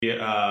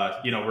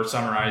we're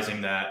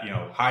summarizing that,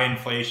 high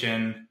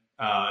inflation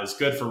is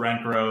good for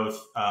rent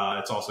growth.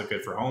 It's also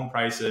good for home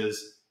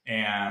prices.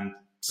 And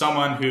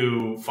someone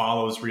who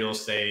follows real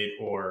estate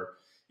or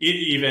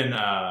even,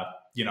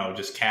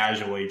 just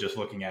casually just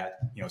looking at,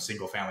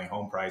 single family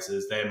home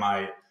prices, they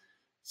might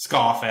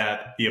scoff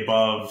at the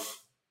above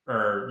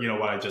or,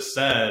 what I just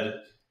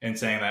said and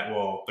saying that,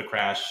 well, the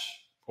crash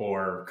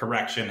or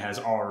correction has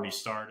already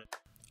started.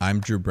 I'm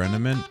Drew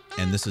Brenneman,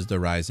 and this is the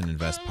Rise and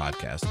Invest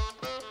podcast.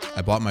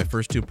 I bought my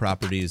first two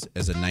properties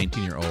as a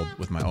 19-year-old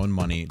with my own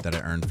money that I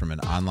earned from an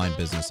online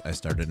business I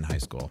started in high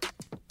school.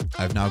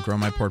 I've now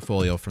grown my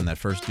portfolio from that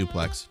first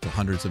duplex to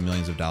hundreds of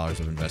millions of dollars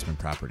of investment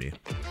property.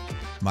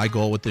 My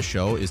goal with this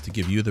show is to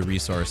give you the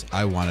resource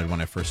I wanted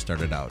when I first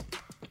started out.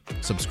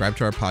 Subscribe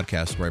to our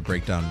podcast where I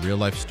break down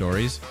real-life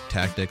stories,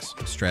 tactics,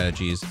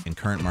 strategies, and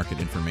current market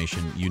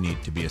information you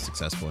need to be a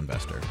successful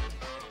investor.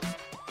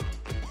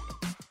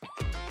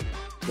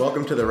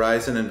 Welcome to the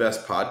Rise and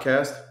Invest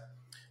podcast.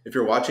 If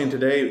you're watching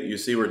today, you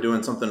see we're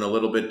doing something a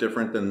little bit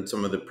different than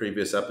some of the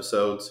previous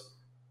episodes.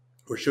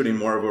 We're shooting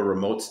more of a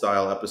remote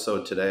style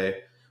episode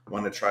today.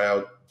 Want to try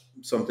out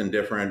something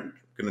different.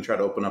 Going to try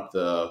to open up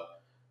the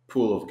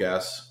pool of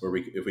guests where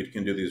if we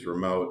can do these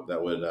remote,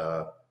 that would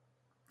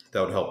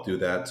help do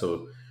that.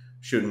 So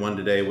shooting one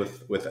today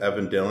with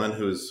Evan Dillon,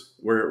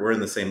 we're in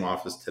the same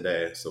office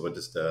today. So we're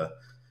just to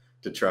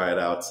try it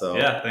out. So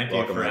yeah, thank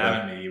you for Evan.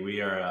 having me.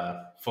 We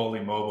are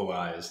fully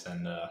mobilized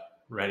and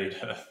ready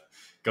to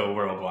go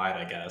worldwide,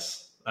 I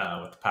guess,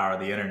 with the power of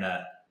the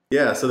internet.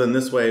 Yeah. So then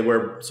this way,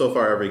 so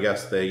far every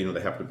guest they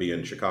have to be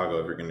in Chicago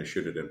if you're going to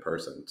shoot it in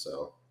person.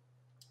 So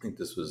I think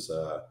this was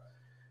a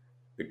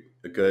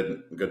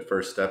good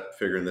first step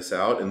figuring this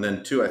out. And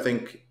then two, I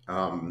think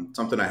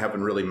something I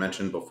haven't really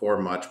mentioned before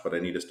much, but I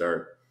need to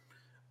start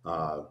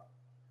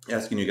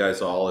asking you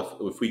guys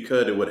all if we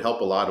could. It would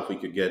help a lot if we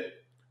could get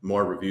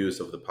more reviews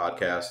of the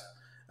podcast.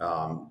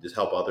 Just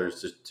help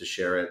others to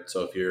share it.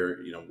 So if you're,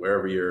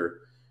 wherever you're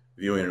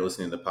viewing or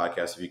listening to the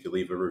podcast, if you could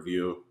leave a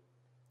review,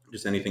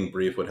 just anything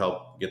brief would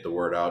help get the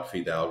word out,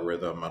 feed the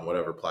algorithm on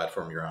whatever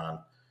platform you're on,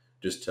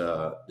 just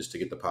to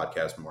get the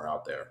podcast more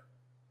out there.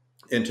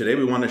 And today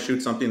we want to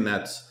shoot something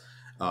that's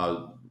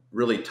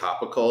really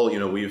topical.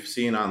 We've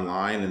seen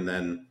online and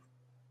then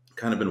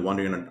kind of been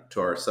wondering to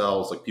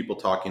ourselves, like people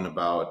talking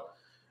about,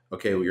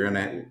 okay,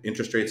 well,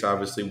 interest rates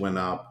obviously went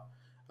up.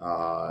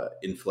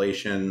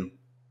 Inflation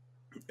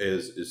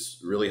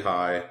is really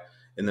high.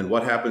 And then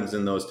what happens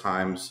in those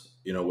times,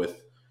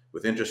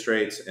 with interest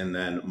rates and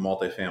then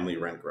multifamily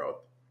rent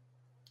growth,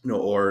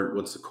 or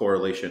what's the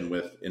correlation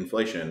with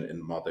inflation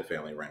and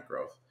multifamily rent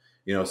growth?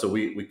 So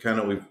we've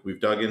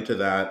dug into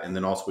that. And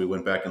then also we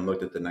went back and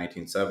looked at the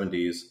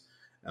 1970s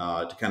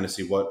to kind of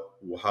see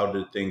how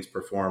did things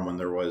perform when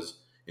there was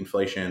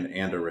inflation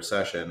and a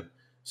recession.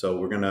 So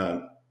we're going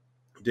to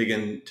dig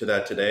into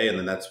that today. And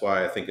then that's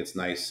why I think it's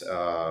nice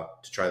to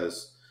try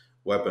this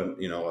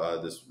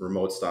this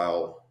remote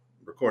style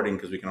recording,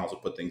 because we can also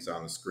put things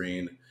on the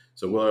screen.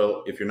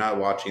 So if you're not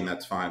watching,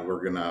 that's fine.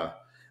 We're going to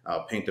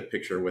paint a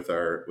picture with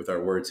our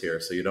words here.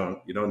 So you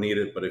don't need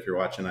it, but if you're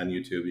watching on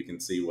YouTube, you can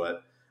see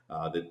what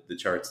the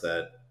charts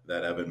that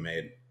Evan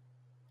made.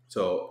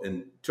 So,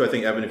 and two, I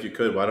think Evan, if you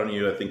could, why don't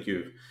you, I think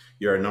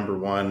you're our number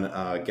one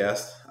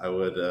guest. I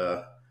would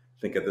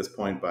think at this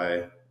point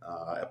by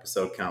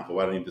episode count, but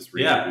why don't you just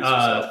reintroduce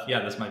yourself?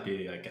 This might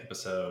be like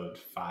episode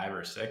 5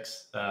 or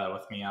 6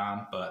 with me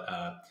on, but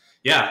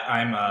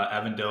I'm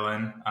Evan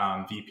Dillon,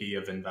 VP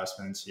of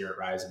Investments here at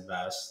Rise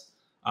Invest.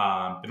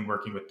 Been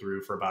working with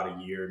Drew for about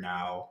a year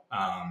now.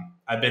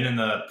 I've been in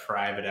the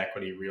private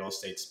equity real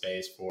estate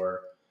space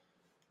for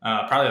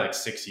probably like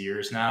 6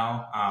 years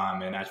now.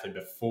 And actually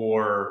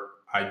before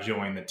I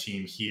joined the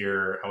team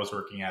here, I was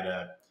working at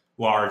a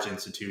large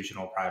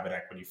institutional private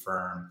equity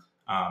firm.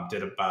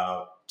 Did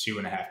about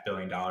 $2.5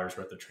 billion worth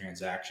of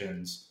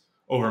transactions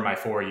over my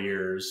 4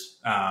 years,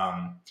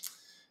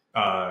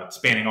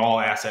 spanning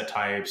all asset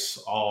types,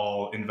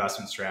 all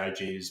investment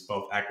strategies,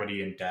 both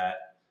equity and debt.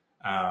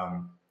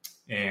 Not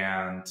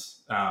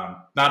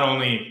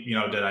only,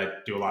 did I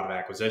do a lot of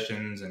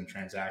acquisitions and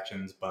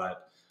transactions,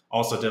 but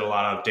also did a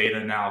lot of data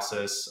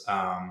analysis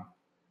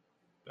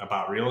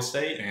about real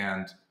estate.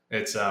 And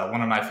it's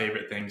one of my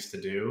favorite things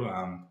to do.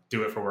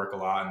 Do it for work a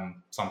lot and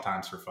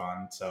sometimes for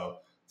fun. So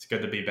it's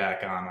good to be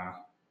back on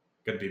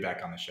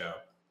the show.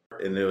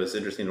 And it was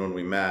interesting when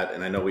we met,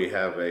 and I know we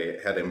had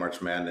a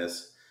March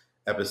Madness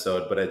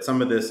episode, but at some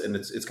of this, and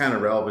it's kind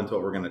of relevant to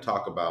what we're going to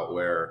talk about.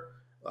 Where,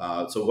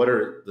 so what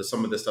are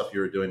some of the stuff you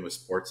were doing with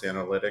sports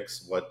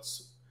analytics? What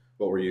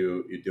were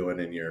you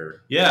doing in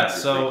your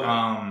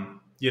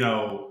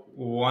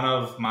one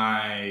of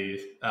my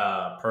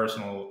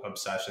personal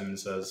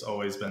obsessions has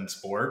always been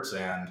sports,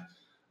 and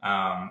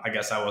I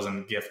guess I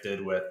wasn't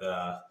gifted with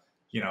the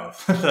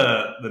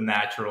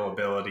natural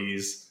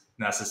abilities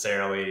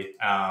necessarily.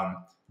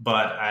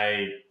 But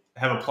I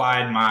have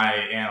applied my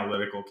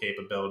analytical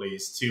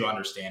capabilities to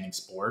understanding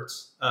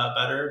sports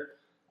better,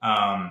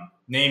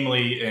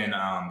 namely in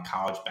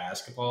college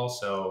basketball.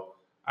 So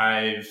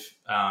I've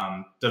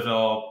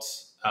developed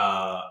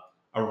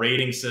a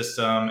rating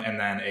system and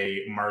then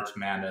a March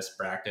Madness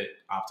bracket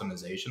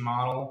optimization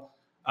model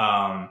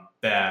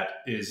that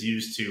is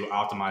used to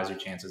optimize your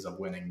chances of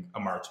winning a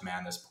March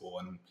Madness pool.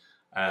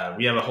 And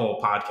we have a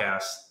whole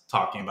podcast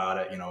talking about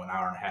it, an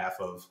hour and a half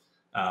of,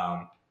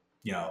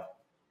 you know,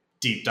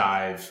 deep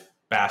dive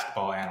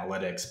basketball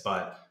analytics.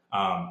 But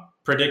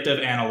predictive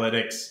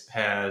analytics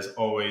has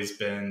always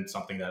been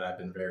something that I've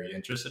been very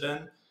interested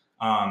in.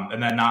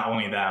 And then not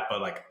only that,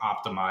 but like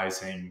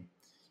optimizing,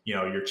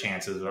 your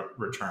chances of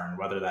return,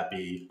 whether that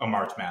be a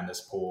March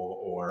Madness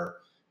pool or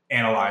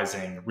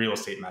analyzing real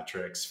estate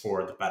metrics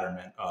for the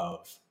betterment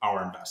of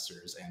our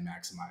investors and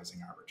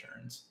maximizing our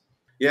returns.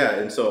 Yeah,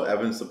 and so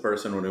Evan's the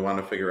person when we want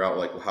to figure out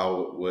like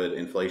how would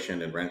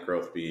inflation and rent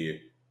growth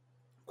be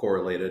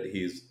correlated.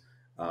 He's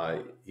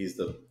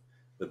the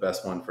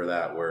best one for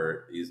that,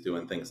 where he's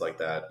doing things like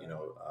that,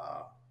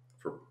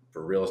 for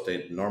real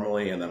estate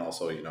normally, and then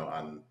also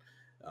on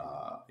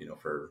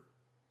for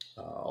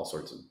all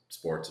sorts of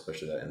sports,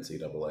 especially that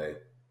NCAA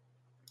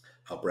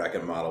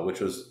bracket model, which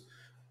was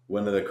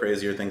one of the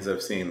crazier things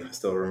I've seen. I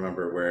still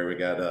remember where we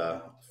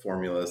got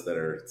formulas that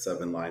are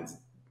 7 lines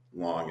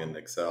long in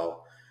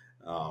Excel.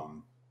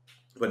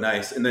 But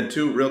nice. And then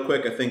two, real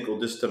quick, I think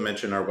just to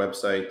mention our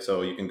website.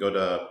 So you can go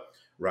to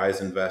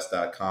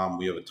riseinvest.com.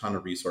 We have a ton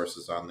of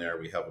resources on there.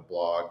 We have a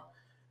blog.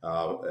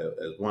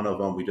 As one of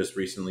them, we just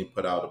recently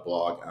put out a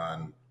blog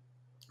on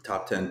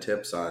top 10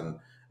 tips on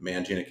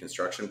managing a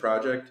construction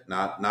project,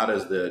 not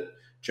as the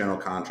general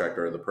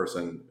contractor or the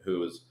person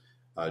who is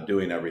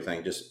doing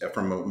everything, just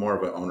from more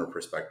of an owner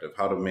perspective,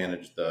 how to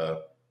manage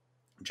the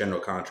general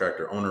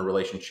contractor owner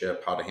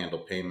relationship, how to handle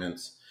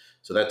payments.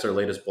 So that's our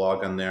latest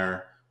blog on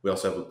there. We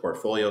also have a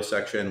portfolio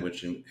section,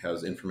 which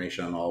has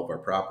information on all of our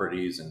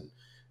properties. And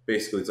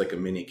basically it's like a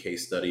mini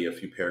case study, a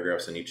few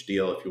paragraphs in each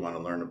deal if you want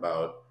to learn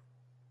about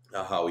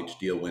how each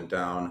deal went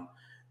down.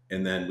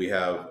 And then we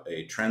have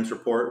a trends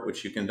report,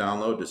 which you can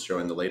download, just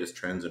showing the latest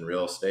trends in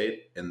real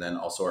estate. And then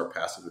also our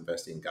passive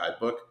investing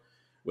guidebook,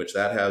 which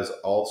that has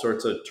all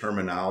sorts of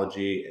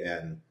terminology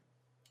and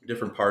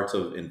different parts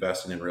of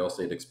investing in real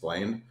estate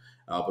explained,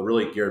 but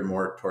really geared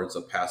more towards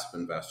a passive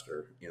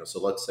investor. So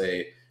let's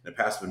say a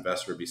passive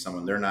investor would be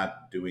someone, they're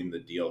not doing the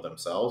deal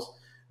themselves.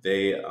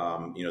 They're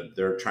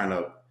trying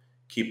to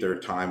keep their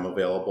time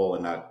available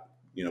and not,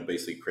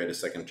 basically create a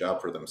second job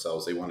for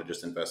themselves. They want to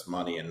just invest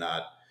money and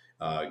not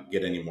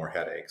get any more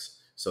headaches.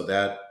 So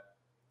that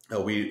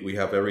we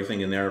have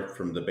everything in there,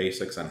 from the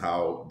basics on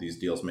how these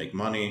deals make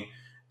money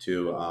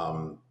to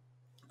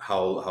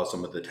how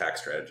some of the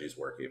tax strategies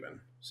work even.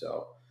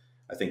 So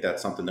I think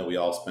that's something that we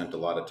all spent a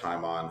lot of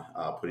time on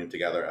putting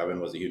together. Evan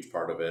was a huge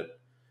part of it.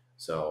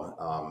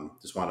 So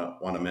just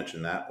want to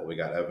mention that while we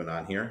got Evan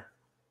on here.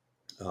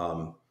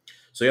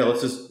 So yeah,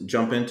 let's just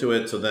jump into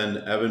it. So then,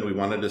 Evan, we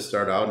wanted to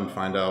start out and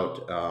find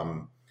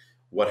out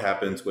what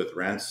happens with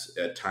rents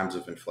at times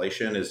of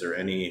inflation. Is there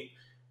any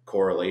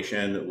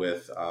correlation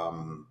with,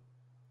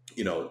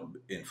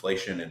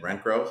 inflation and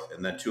rent growth?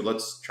 And then two,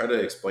 let's try to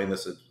explain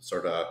this as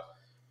sort of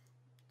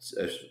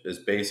as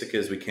basic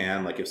as we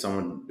can. Like let's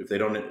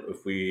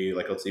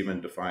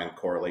even define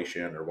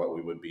correlation or what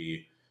we would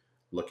be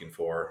looking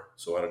for.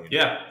 So why don't you?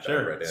 Yeah,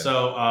 sure. Right in.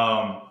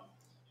 So,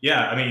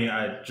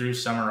 Drew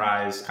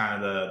summarized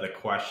kind of the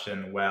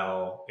question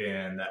well,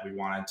 in that we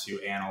wanted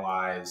to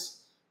analyze,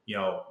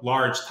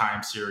 large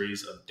time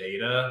series of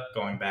data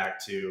going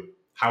back to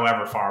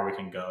however far we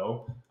can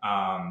go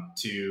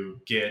to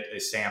get a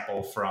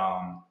sample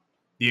from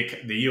the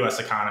U.S.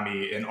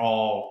 economy in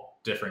all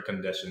different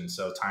conditions.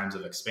 So times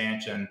of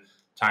expansion,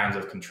 times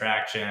of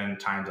contraction,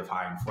 times of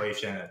high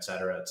inflation, et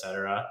cetera, et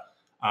cetera.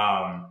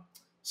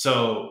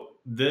 So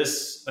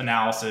this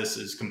analysis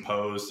is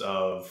composed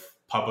of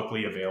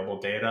publicly available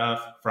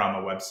data from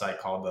a website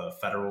called the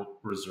Federal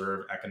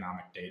Reserve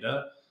Economic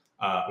Data,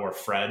 or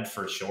FRED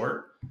for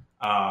short.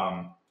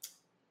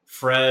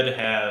 FRED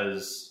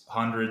has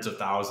hundreds of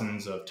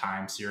thousands of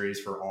time series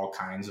for all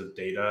kinds of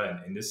data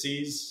and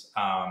indices,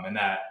 and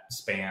that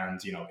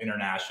spans,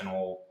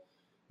 international,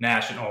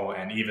 national,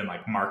 and even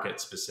like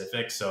market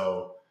specific.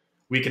 So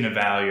we can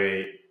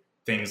evaluate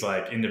things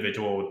like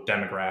individual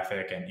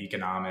demographic and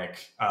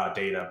economic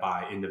data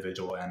by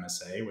individual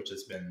MSA, which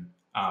has been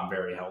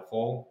very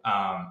helpful.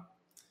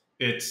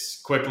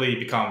 It's quickly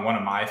become one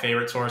of my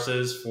favorite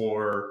sources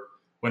for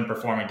when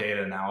performing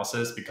data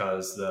analysis,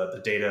 because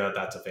the data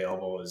that's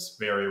available is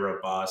very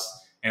robust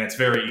and it's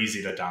very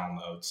easy to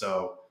download.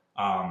 So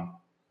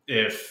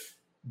if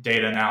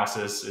data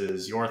analysis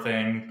is your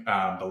thing,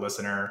 the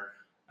listener,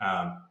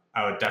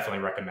 I would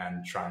definitely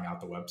recommend trying out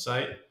the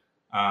website.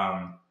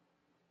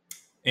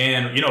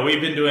 And,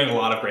 we've been doing a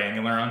lot of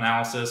granular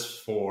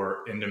analysis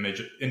for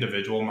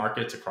individual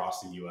markets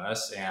across the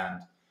U.S.,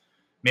 and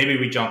maybe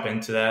we jump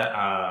into that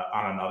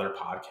on another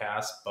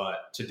podcast.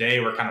 But today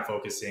we're kind of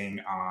focusing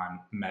on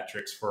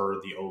metrics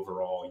for the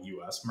overall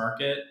U.S.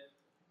 market.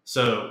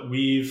 So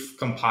we've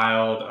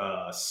compiled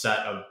a set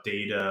of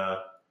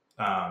data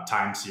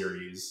time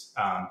series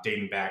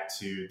dating back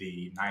to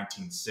the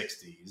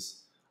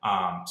 1960s.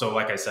 So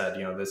like I said,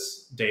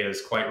 this data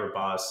is quite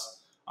robust.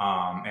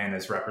 and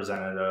is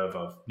representative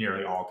of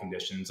nearly all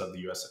conditions of the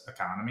U.S.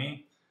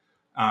 economy.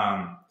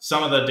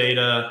 Some of the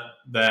data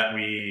that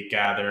we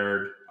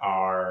gathered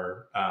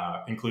are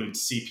include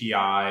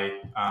CPI,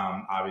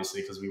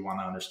 obviously, because we want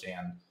to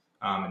understand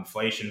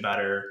inflation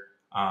better,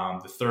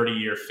 the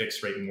 30-year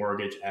fixed rate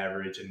mortgage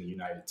average in the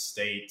United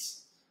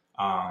States,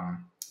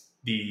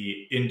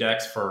 the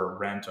index for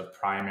rent of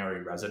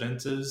primary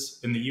residences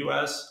in the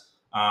U.S.,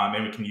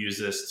 and we can use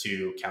this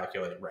to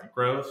calculate rent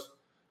growth.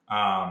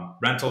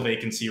 Rental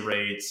vacancy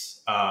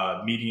rates,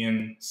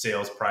 median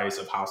sales price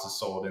of houses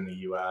sold in the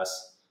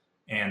U.S.,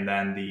 and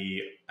then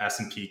the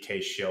S&P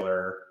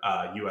Case-Shiller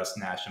U.S.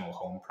 National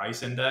Home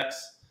Price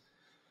Index.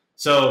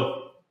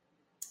 So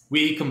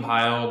we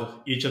compiled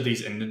each of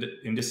these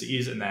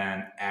indices and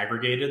then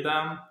aggregated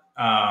them.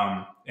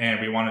 And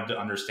we wanted to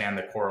understand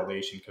the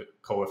correlation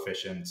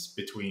coefficients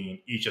between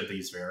each of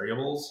these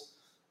variables.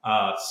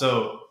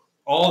 So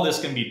all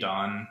this can be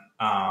done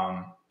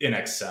in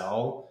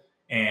Excel.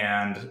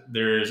 And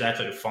there's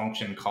actually a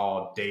function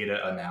called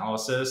data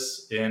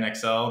analysis in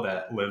Excel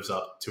that lives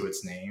up to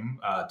its name,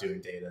 doing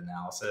data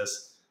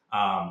analysis.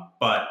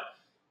 But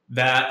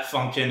that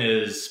function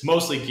is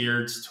mostly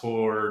geared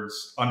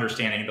towards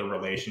understanding the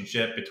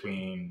relationship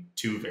between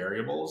two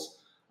variables.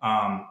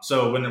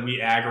 So when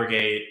we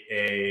aggregate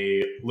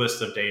a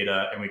list of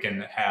data and we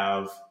can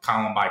have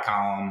column by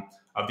column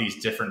of these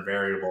different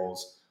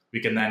variables, we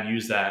can then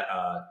use that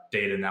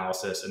data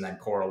analysis and then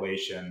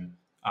correlation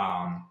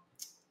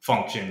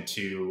function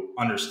to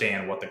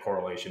understand what the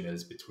correlation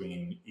is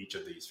between each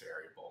of these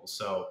variables.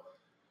 So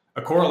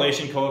a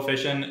correlation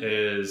coefficient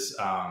is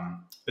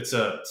it's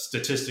a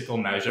statistical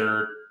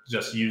measure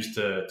just used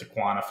to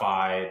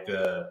quantify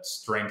the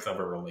strength of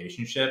a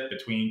relationship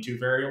between two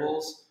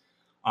variables.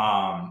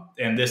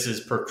 And this is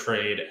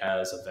portrayed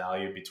as a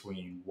value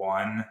between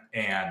 1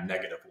 and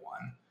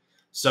 -1.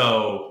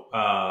 So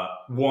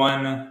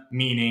 1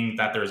 meaning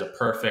that there's a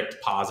perfect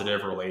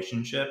positive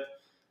relationship.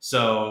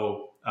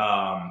 So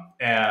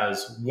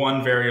as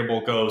one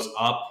variable goes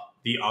up,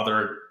 the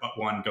other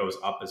one goes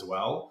up as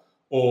well.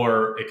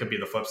 Or it could be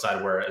the flip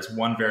side, where as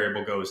one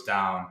variable goes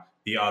down,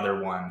 the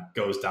other one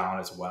goes down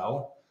as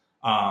well.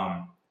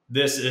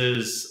 This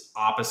is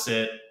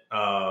opposite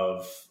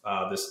of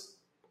this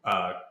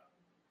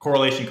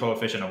correlation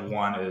coefficient of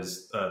 1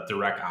 is a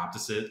direct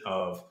opposite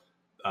of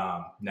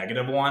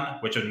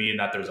 -1, which would mean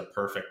that there's a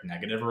perfect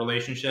negative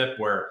relationship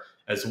where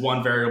as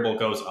one variable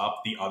goes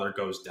up, the other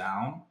goes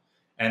down.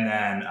 And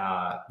then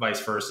vice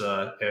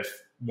versa,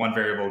 if one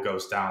variable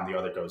goes down, the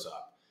other goes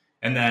up.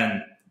 And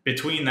then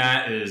between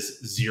that is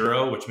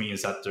 0, which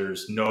means that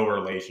there's no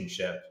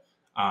relationship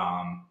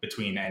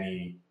between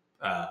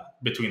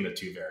the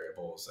two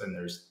variables, and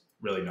there's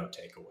really no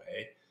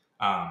takeaway.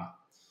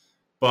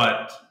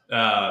 But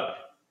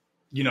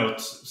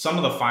some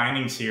of the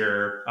findings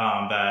here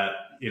that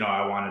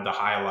I wanted to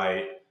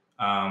highlight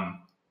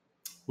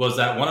was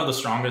that one of the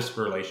strongest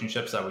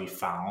relationships that we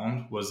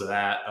found was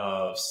that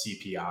of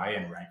CPI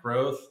and rent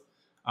growth,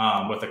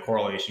 with a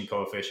correlation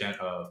coefficient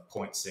of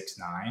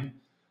 0.69,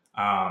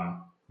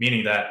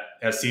 meaning that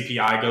as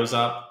CPI goes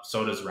up,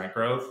 so does rent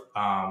growth,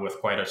 with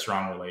quite a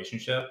strong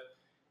relationship.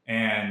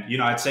 And,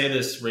 I'd say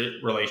this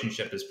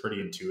relationship is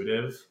pretty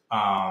intuitive.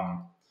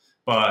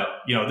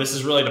 But, this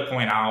is really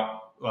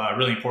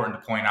really important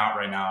to point out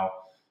right now,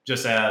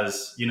 just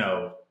as,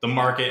 the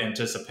market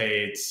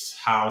anticipates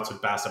how to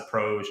best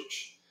approach,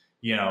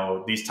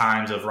 these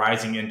times of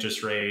rising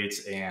interest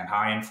rates and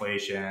high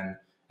inflation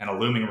and a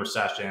looming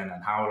recession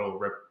and how it'll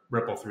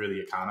ripple through the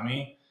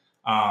economy.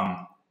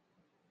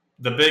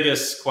 The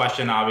biggest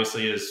question,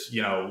 obviously, is,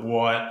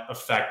 what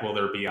effect will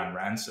there be on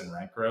rents and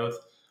rent growth,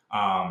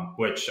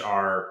 which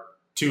are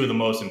two of the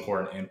most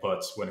important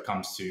inputs when it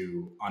comes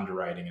to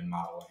underwriting and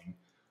modeling.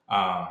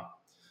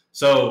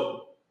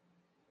 So,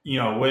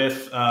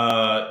 with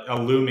a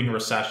looming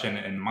recession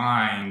in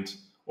mind,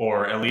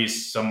 or at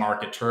least some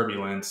market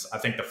turbulence, I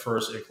think the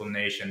first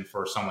inclination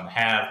for someone to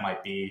have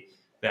might be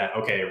that,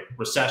 okay,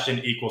 recession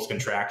equals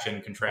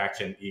contraction,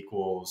 contraction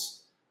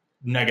equals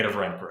negative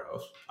rent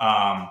growth.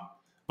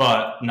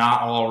 But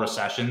not all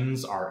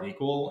recessions are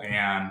equal.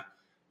 And,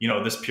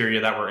 this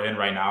period that we're in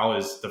right now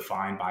is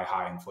defined by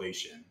high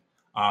inflation.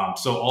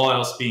 So all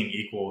else being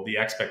equal, the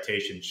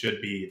expectation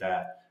should be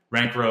that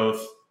rent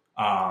growth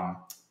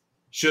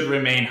should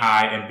remain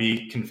high and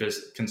be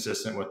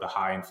consistent with the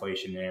high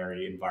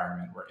inflationary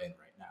environment we're in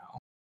right now.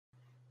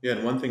 Yeah,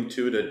 and one thing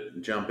too to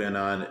jump in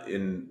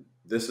on,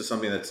 this is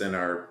something that's in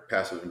our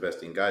passive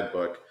investing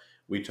guidebook.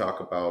 We talk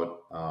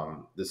about,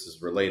 this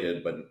is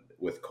related, but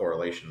with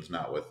correlations,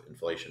 not with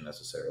inflation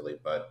necessarily,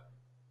 but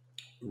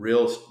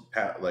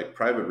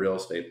private real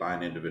estate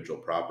buying individual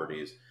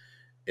properties,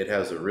 it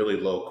has a really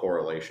low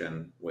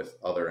correlation with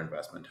other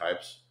investment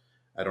types.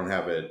 I don't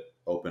have it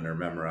open or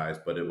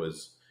memorized, but it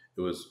was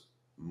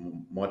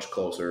much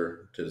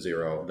closer to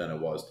 0 than it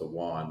was to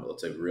 1,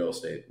 let's say real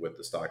estate with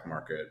the stock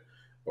market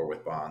or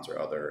with bonds or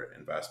other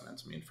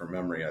investments. I mean, from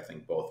memory, I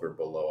think both were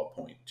below a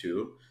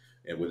 0.2,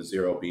 and with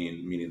 0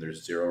 meaning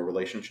there's 0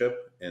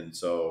 relationship. And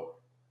so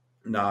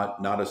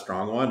not a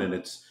strong one. And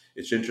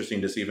it's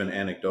interesting to see even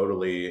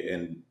anecdotally,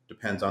 and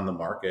depends on the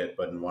market.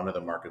 But in one of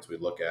the markets we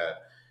look at,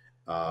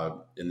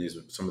 in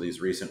some of these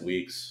recent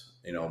weeks,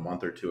 a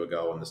month or two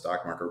ago, when the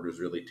stock market was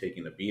really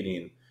taking a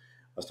beating,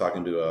 I was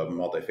talking to a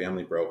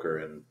multifamily broker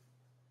and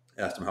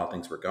asked him how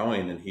things were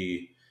going, and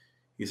he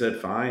said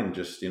fine.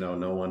 Just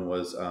no one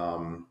was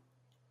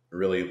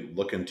really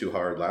looking too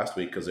hard last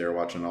week because they were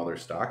watching all their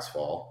stocks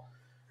fall.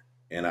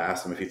 And I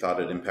asked him if he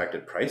thought it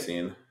impacted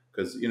pricing,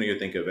 because you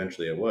think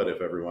eventually it would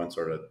if everyone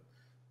sort of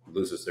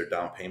loses their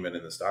down payment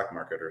in the stock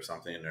market or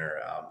something, or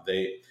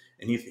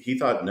he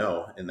thought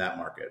no in that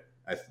market.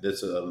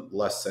 This is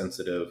less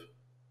sensitive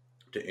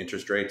to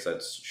interest rates.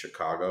 That's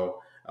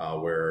Chicago,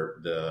 where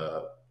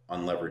the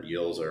unlevered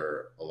yields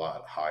are a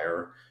lot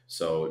higher,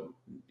 so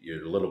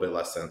you're a little bit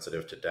less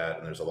sensitive to debt,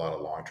 and there's a lot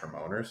of long-term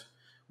owners.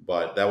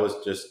 But that was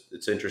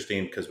it's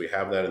interesting because we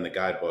have that in the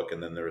guidebook,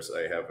 and then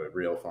I have a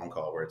real phone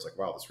call where it's like,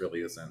 wow, this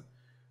really isn't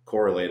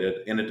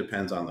correlated, and it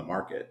depends on the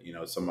market.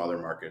 Some other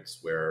markets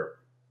where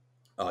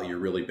you're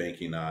really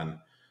banking on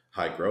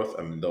high growth,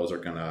 I mean, those are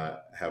going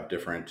to have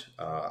different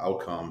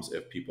outcomes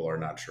if people are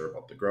not sure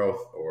about the growth,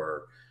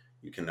 or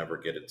you can never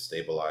get it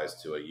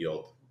stabilized to a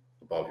yield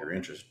above your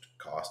interest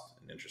cost,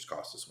 and interest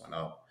costs just went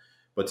up.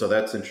 But so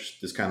that's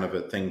this kind of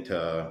a thing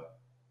to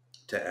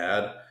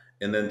add.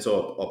 And then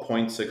so a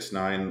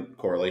 0.69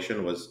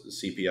 correlation was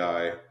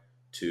CPI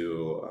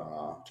to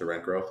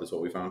rent growth is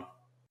what we found.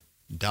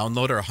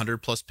 Download our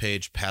 100+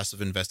 page passive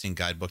investing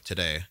guidebook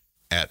today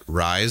at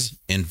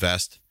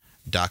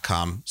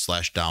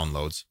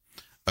riseinvest.com/downloads.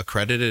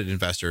 Accredited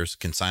investors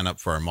can sign up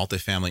for our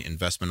multifamily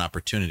investment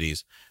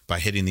opportunities by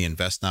hitting the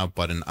Invest Now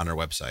button on our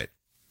website.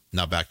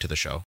 Now back to the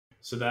show.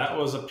 So that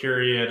was a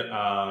period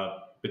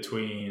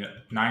between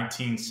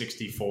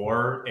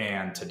 1964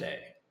 and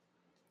today.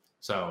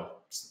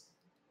 So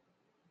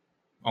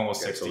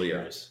almost 60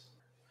 years.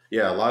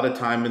 Yeah, a lot of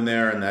time in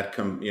there, and that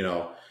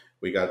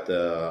we got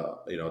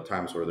the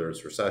times where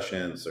there's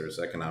recessions, there's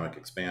economic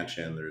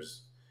expansion,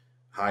 there's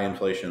high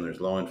inflation,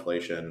 there's low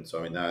inflation. So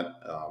I mean that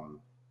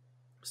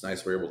it's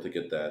nice we're able to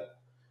get that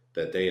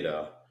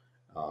data,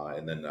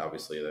 and then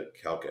obviously the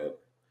calculate.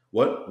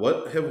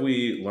 What have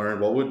we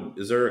learned?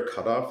 Is there a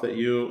cutoff that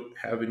you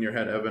have in your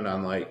head, Evan,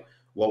 on like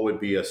what would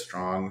be a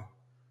strong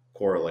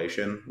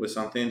correlation with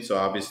something? So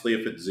obviously,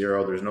 if it's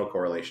 0, there's no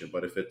correlation.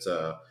 But if it's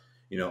a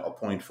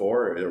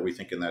 0.4, are we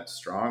thinking that's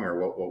strong, or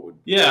what would?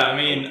 Yeah, I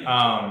mean,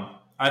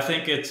 I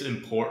think it's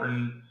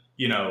important,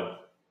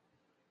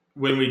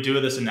 when we do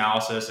this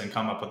analysis and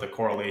come up with a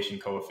correlation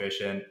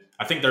coefficient,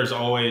 I think there's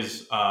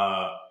always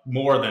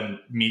more than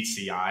meets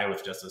the eye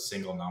with just a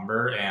single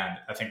number. And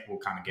I think we'll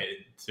kind of get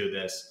into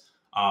this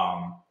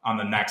on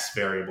the next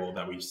variable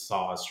that we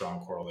saw a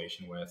strong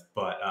correlation with.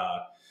 But,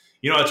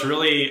 it's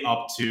really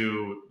up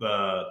to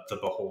the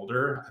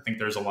beholder. I think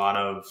there's a lot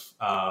of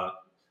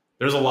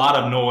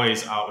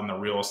noise out in the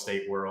real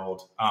estate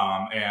world,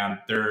 and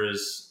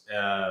there's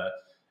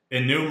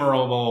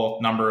innumerable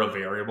number of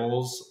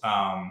variables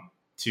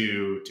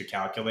to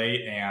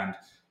calculate, and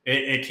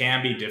it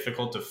can be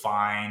difficult to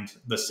find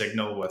the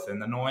signal within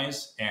the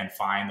noise and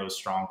find those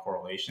strong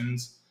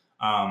correlations.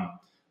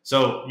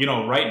 So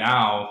right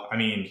now, I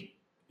mean,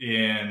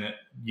 in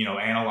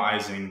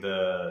analyzing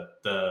the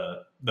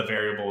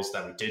variables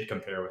that we did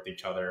compare with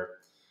each other, I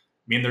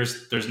mean,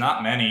 there's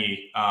not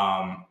many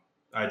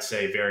I'd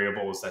say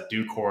variables that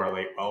do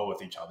correlate well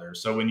with each other.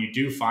 So when you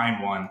do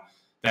find one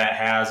that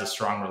has a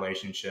strong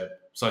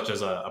relationship, such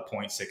as a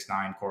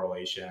 0.69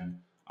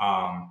 correlation,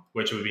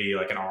 which would be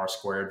like an R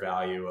squared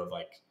value of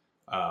like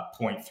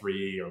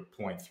 0.3 or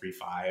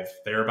 0.35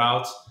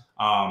 thereabouts,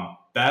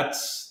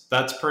 that's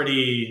a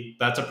pretty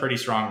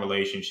strong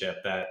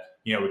relationship that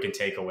we can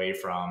take away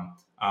from.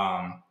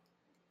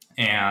 And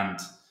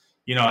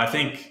I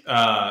think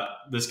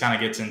this kind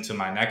of gets into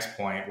my next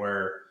point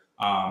where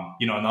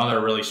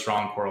another really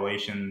strong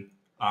correlation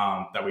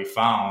that we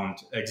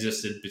found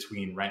existed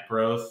between rent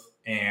growth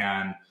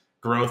and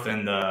growth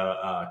in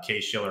the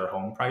Case-Shiller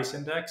home price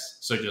index.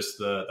 So just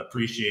the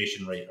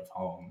appreciation rate of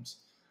homes.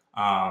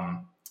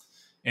 And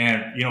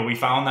we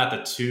found that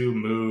the two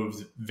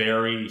moved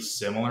very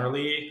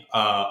similarly,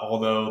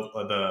 although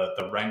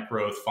the rent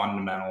growth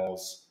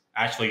fundamentals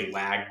actually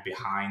lagged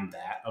behind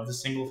that of the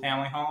single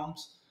family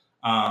homes.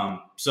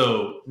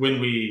 So when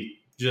we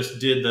just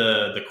did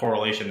the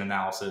correlation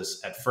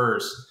analysis at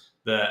first,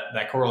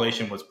 that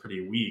correlation was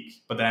pretty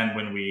weak. But then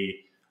when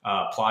we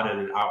plotted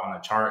it out on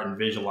a chart and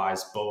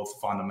visualized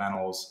both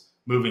fundamentals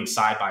moving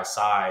side by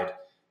side,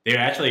 they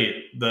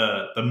actually,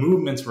 the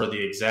movements were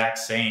the exact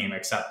same,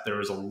 except there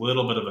was a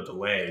little bit of a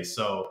delay.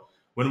 So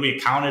when we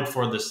accounted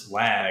for this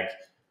lag,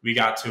 we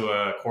got to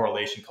a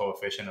correlation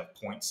coefficient of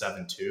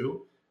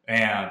 0.72.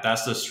 And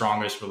that's the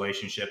strongest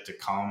relationship to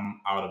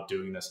come out of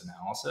doing this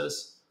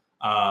analysis.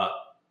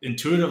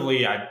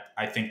 Intuitively,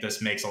 I think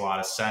this makes a lot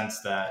of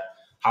sense that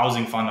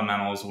housing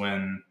fundamentals,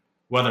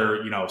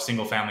 whether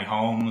single family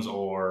homes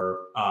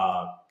or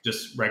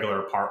just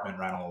regular apartment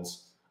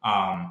rentals,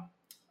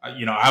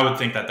 I would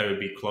think that they would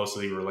be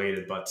closely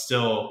related, but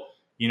still,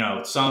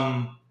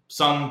 some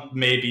some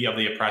may be of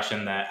the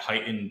impression that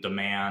heightened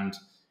demand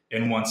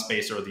in one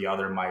space or the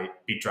other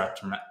might be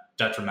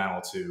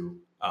detrimental to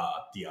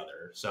the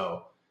other.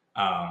 So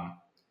I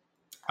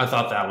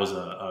thought that was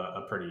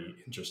a pretty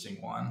interesting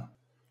one.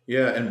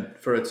 Yeah, and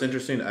for it's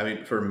interesting. I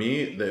mean, for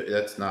me,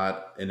 that's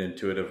not an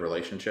intuitive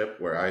relationship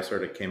where I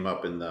sort of came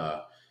up in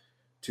the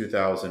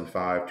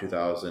 2005,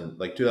 2000,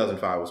 like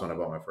 2005 was when I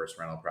bought my first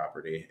rental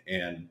property.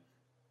 And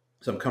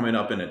so I'm coming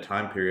up in a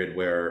time period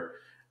where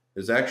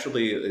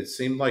it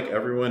seemed like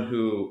everyone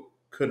who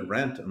could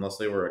rent, unless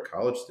they were a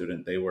college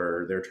student, they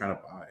were trying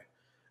to buy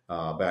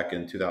back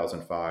in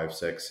 2005,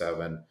 6,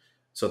 7.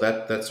 So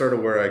that's sort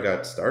of where I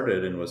got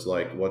started and was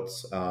like,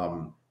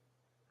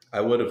 I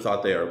would have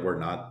thought were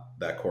not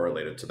that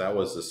correlated. So that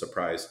was a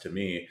surprise to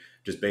me,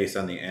 just based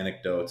on the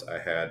anecdotes I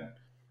had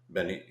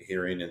been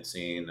hearing and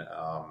seeing,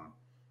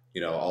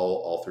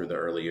 all through the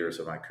early years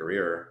of my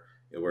career,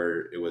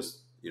 where it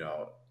was,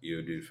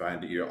 you do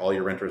find that all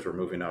your renters were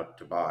moving out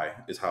to buy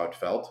is how it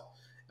felt.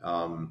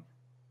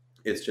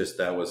 It's just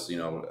that was,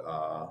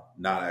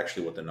 not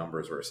actually what the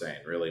numbers were saying.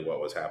 Really, what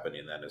was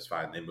happening then is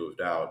fine. They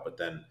moved out, but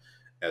then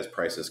as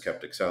prices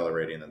kept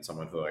accelerating, then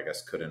someone who I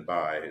guess couldn't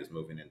buy is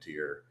moving into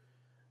your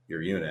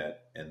unit,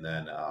 and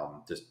then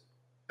just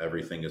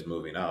everything is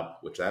moving up,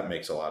 which that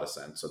makes a lot of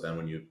sense. So then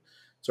when you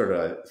sort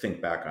of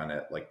think back on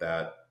it like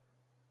that,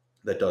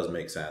 that does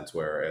make sense.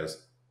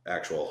 Whereas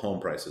actual home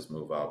prices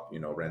move up,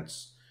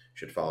 rents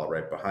should follow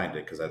right behind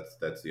it, because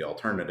that's the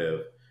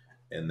alternative.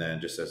 And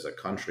then just as a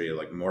country,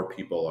 like more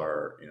people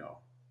are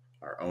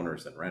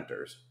owners than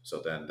renters,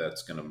 so then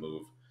that's going to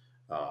move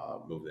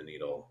the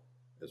needle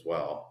as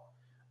well.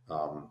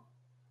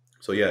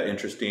 So yeah,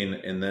 interesting.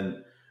 And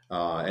then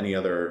any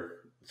other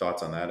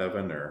thoughts on that,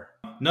 Evan? Or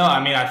no, I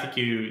mean, I think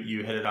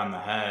you hit it on the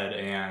head,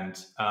 and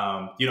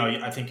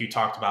I think you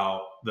talked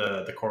about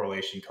the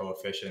correlation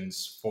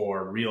coefficients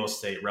for real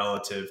estate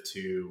relative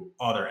to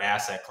other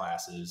asset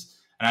classes,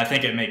 and I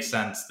think it makes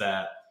sense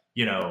that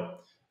the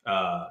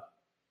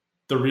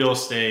real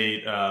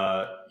estate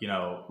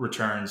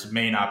returns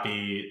may not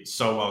be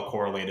so well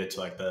correlated to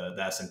like the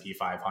S&P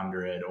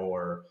 500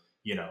 or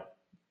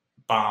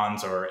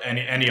bonds or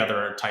any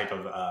other type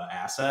of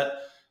asset.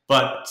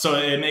 But so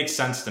it makes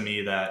sense to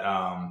me that,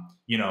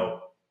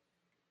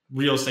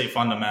 real estate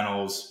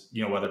fundamentals,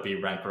 whether it be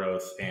rent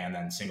growth and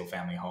then single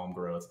family home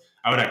growth,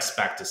 I would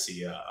expect to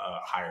see a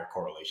higher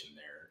correlation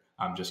there,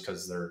 just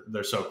because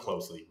they're so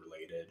closely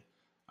related.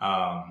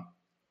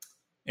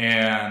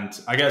 And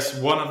I guess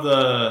one of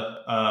the,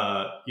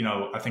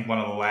 I think one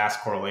of the last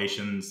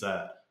correlations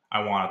that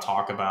I want to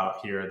talk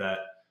about here that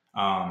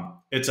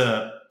it's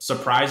a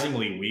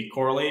surprisingly weak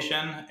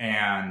correlation.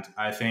 And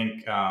I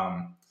think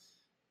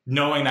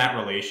knowing that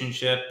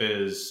relationship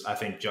is, I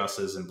think, just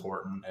as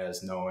important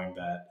as knowing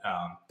that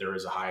there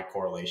is a high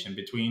correlation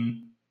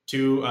between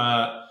two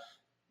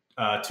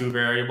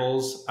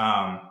variables.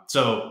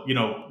 So,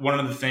 one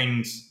of the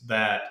things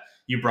that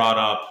you brought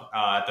up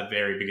at the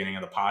very beginning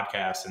of the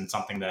podcast, and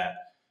something that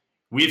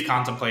we've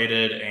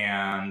contemplated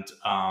and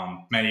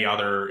many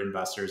other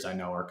investors I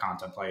know are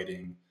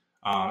contemplating,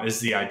 is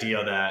the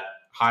idea that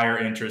higher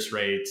interest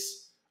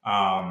rates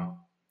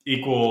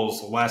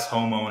equals less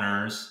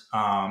homeowners,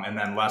 and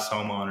then less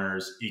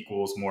homeowners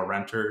equals more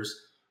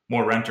renters.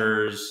 More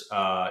renters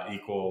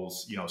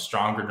equals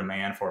stronger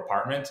demand for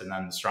apartments, and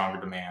then the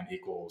stronger demand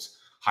equals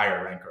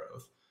higher rent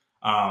growth.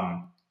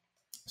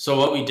 So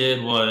what we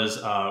did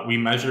was we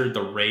measured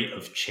the rate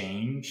of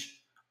change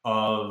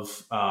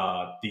of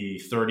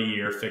the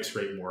 30-year fixed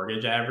rate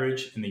mortgage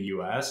average in the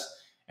U.S.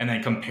 and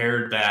then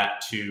compared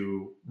that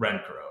to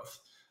rent growth.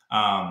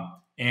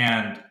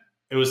 And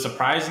it was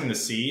surprising to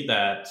see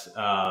that,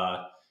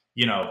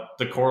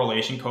 the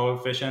correlation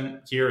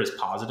coefficient here is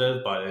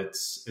positive, but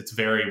it's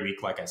very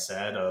weak, like I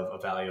said, of a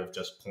value of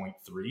just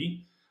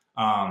 0.3.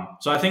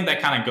 So I think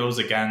that kind of goes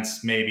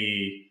against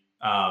maybe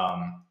at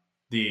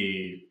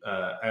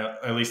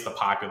least the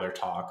popular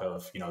talk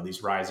of,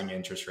 these rising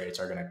interest rates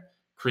are going to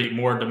create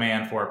more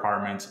demand for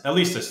apartments, at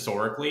least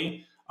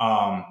historically.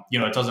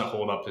 It doesn't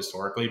hold up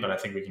historically, but I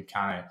think we can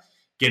kind of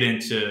get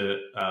into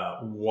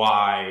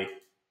why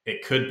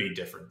it could be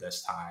different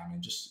this time,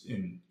 and just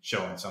in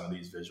showing some of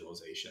these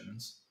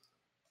visualizations.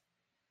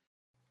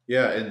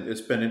 Yeah, and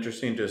it's been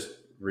interesting just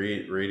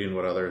reading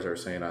what others are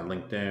saying on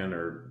LinkedIn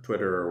or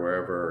Twitter or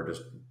wherever, or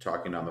just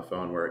talking on the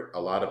phone, where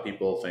a lot of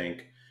people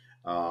think,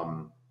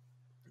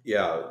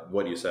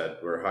 what you said,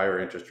 where higher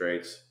interest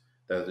rates,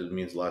 that it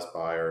means less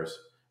buyers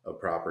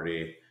of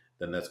property,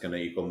 then that's going to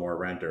equal more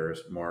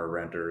renters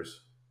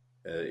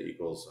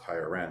equals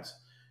higher rents.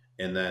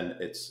 And then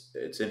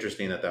it's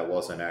interesting that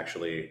wasn't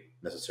actually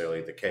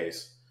necessarily the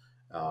case.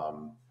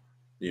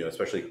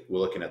 Especially we're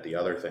looking at the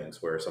other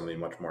things, where something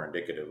much more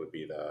indicative would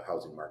be the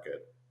housing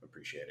market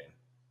appreciating.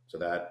 So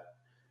that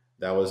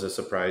was a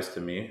surprise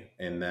to me.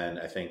 And then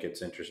I think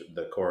it's interesting,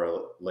 the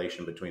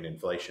correlation between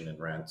inflation and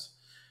rents.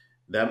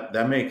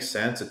 That makes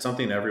sense. It's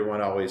something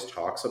everyone always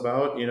talks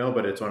about,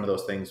 but it's one of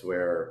those things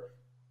where,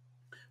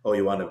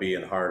 you want to be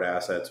in hard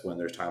assets when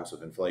there's times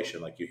of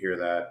inflation. Like you hear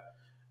that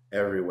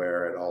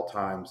everywhere at all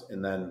times.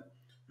 And then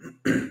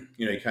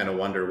you kind of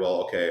wonder,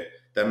 well, okay,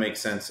 that makes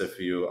sense if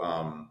you,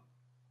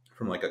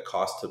 from like a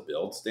cost to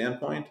build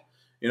standpoint,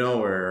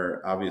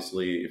 where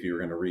obviously if you were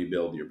going to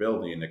rebuild your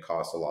building, it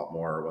costs a lot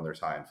more when there's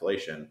high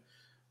inflation,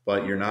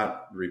 but you're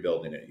not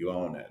rebuilding it, you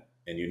own it,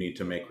 and you need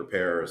to make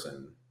repairs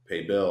and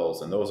pay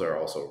bills, and those are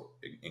also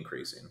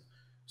increasing.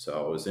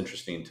 So it was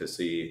interesting to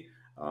see,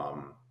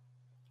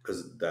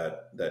 because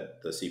that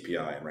the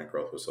CPI and rent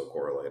growth was so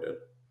correlated.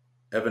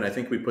 Evan, I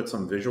think we put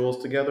some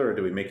visuals together, or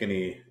do we make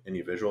any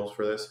visuals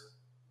for this?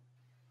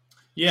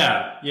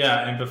 Yeah,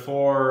 yeah. And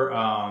before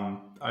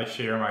I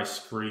share my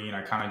screen,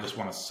 I kind of just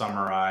want to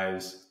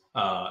summarize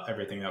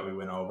everything that we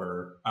went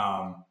over,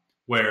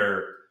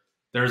 where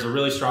there's a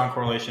really strong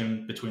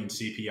correlation between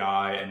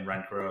CPI and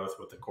rent growth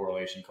with the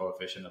correlation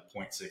coefficient of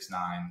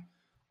 0.69.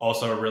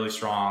 Also, a really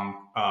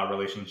strong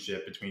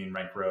relationship between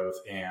rent growth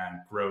and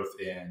growth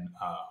in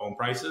home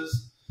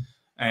prices.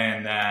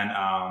 And then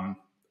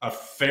a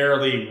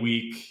fairly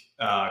weak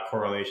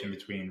correlation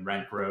between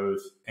rent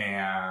growth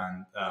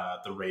and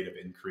the rate of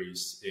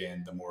increase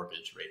in the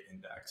mortgage rate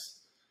index.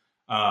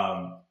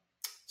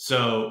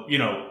 So,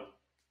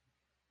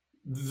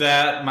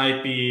 that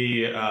might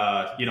be,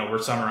 we're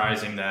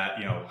summarizing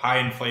that, high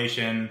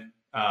inflation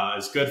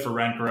is good for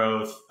rent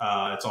growth.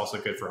 It's also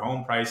good for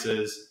home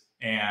prices.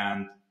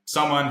 And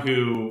someone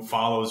who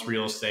follows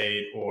real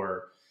estate,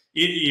 or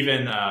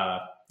even,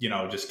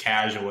 just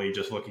casually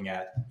just looking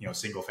at,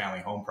 single family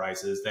home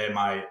prices, they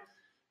might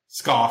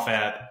scoff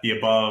at the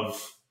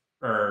above,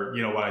 or,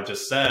 what I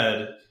just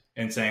said,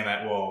 and saying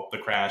that, well, the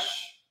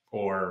crash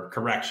or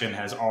correction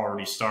has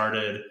already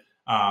started.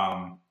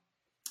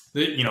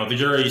 The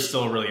jury is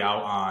still really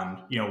out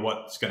on,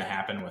 what's going to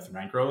happen with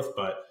rent growth,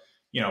 but,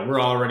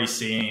 we're already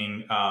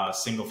seeing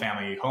single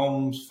family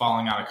homes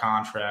falling out of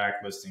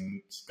contract,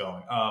 listings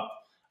going up,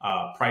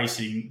 price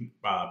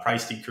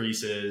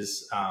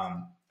decreases,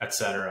 et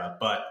cetera.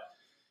 But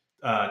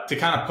to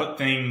kind of put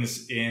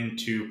things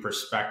into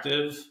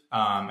perspective,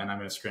 and I'm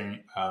going to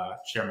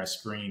share my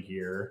screen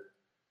here.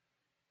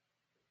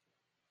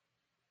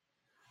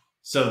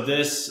 So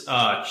this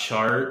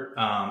chart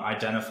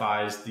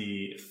identifies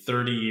the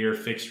 30-year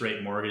fixed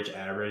rate mortgage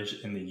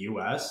average in the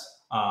U.S.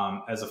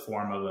 As a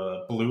form of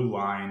a blue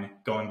line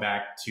going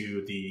back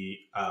to the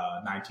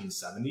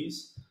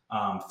 1970s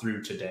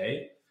through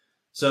today.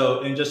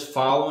 So in just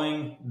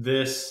following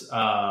this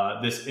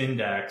this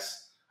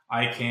index,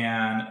 I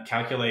can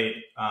calculate.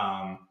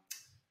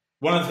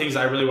 One of the things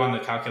I really wanted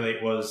to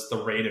calculate was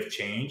the rate of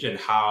change and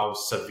how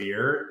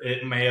severe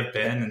it may have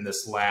been in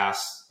this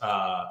last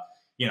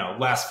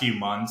few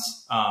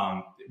months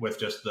with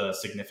just the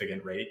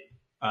significant rate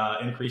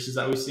increases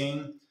that we've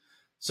seen.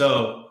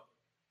 So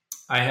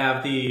I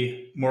have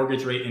the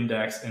mortgage rate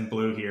index in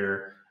blue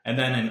here, and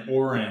then in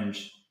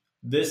orange,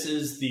 this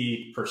is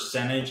the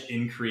percentage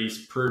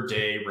increase per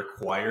day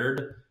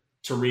required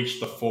to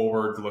reach the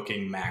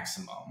forward-looking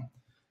maximum.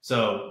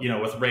 So,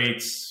 with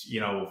rates,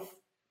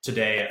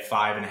 today at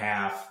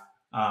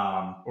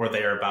 5.5 or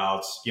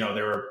thereabouts, they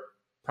were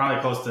probably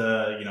close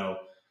to,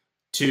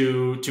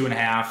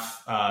 2.5,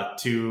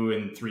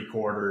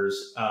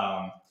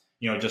 2.75,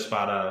 just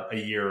about a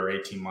year or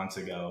 18 months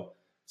ago.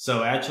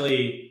 So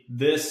actually,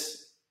 this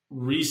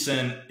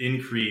recent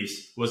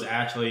increase was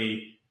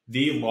actually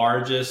the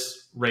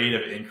largest rate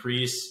of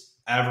increase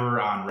ever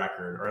on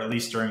record, or at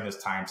least during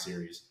this time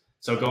series.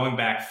 So going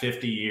back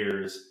 50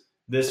 years,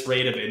 this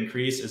rate of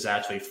increase is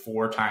actually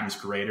 4 times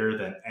greater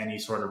than any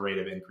sort of rate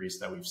of increase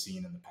that we've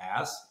seen in the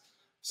past.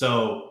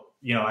 So,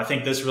 I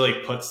think this really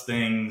puts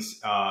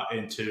things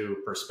into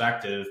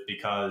perspective,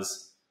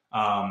 because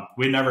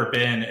we've never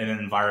been in an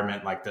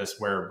environment like this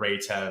where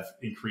rates have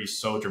increased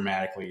so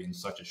dramatically in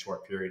such a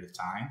short period of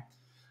time.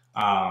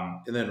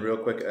 And then real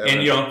quick,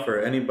 Evan, for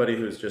anybody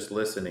who's just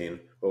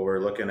listening, what we're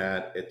looking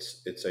at,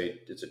 it's a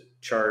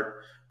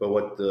chart, but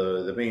what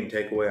the main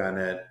takeaway on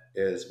it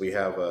is we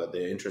have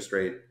the interest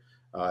rate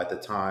at the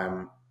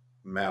time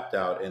mapped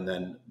out, and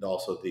then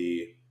also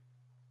the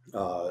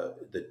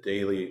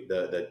daily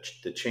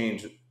the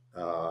change,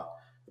 the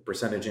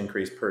percentage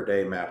increase per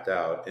day mapped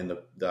out, and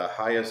the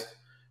highest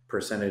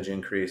percentage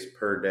increase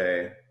per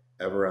day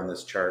ever on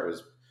this chart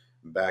was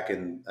back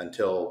in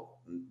until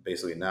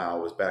basically now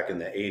was back in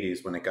the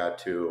 80s, when it got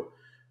to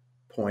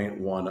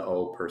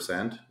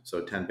 0.10%,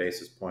 so 10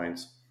 basis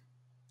points,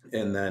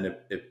 and then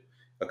it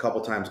a couple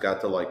times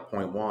got to like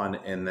 0.1,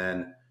 and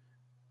then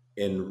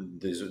in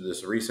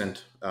this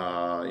recent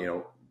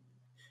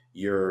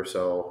year or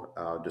so,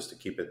 just to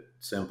keep it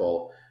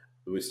simple,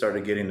 we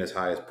started getting as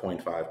high as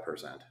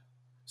 0.5%.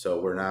 So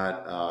we're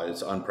not,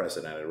 it's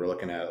unprecedented. We're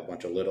looking at a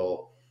bunch of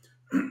little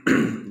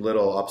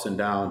ups and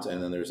downs,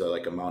 and then there's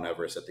like a Mount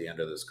Everest at the end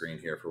of the screen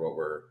here for what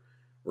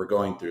we're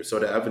going through. So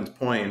to Evan's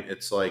point,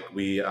 it's like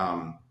we,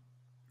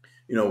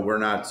 we're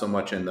not so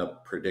much in the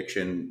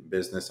prediction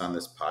business on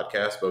this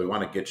podcast, but we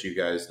want to get you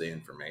guys the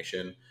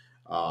information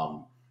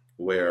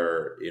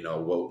where,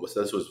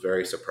 this was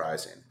very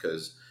surprising,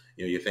 because,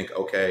 you think,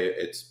 okay,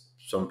 it's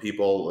some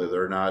people,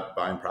 they're not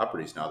buying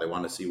properties now. They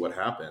want to see what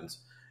happens.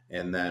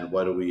 And then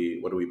what do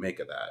we make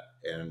of that?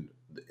 And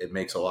it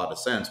makes a lot of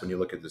sense when you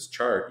look at this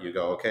chart. You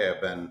go, okay,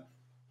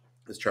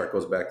 this chart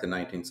goes back to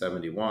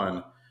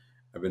 1971.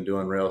 I've been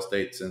doing real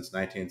estate since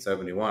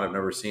 1971. I've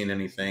never seen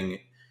anything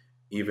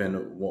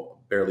even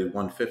barely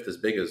 1/5 as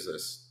big as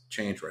this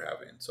change we're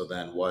having. So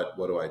then what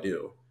do I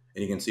do?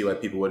 And you can see why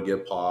people would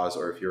give pause,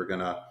 or if you're going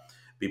to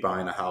be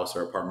buying a house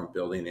or apartment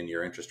building and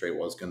your interest rate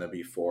was going to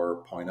be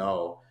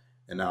 4.0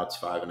 and now it's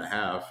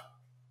 5.5,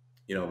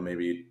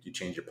 maybe you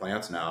change your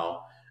plans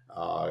now,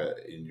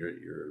 and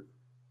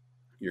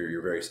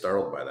you're very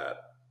startled by that.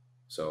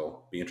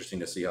 So be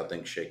interesting to see how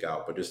things shake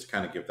out, but just to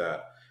kind of give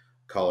that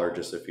color,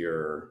 just if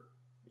you're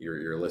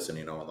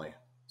listening only.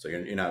 So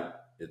you're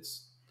not,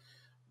 it's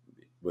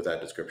with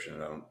that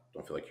description, I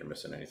don't feel like you're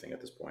missing anything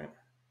at this point.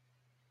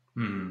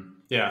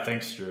 Yeah,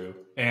 thanks, Drew.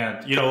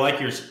 And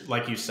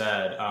like you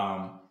said,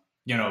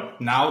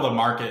 now the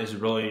market is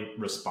really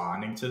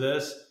responding to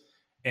this,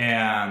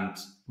 and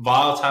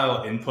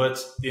volatile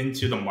inputs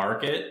into the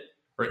market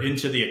or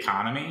into the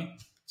economy,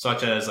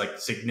 such as like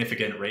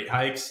significant rate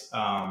hikes,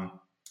 that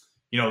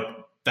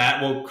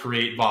will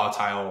create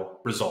volatile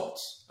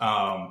results.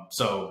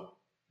 So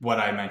what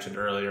I mentioned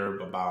earlier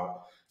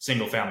about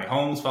single family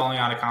homes falling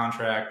out of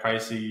contract,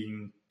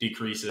 pricing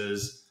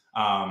decreases.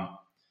 And,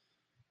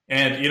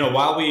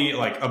 while we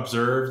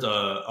observed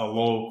a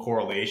low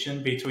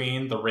correlation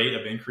between the rate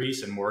of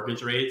increase in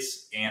mortgage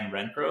rates and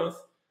rent growth,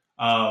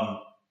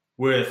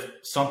 with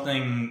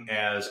something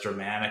as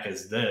dramatic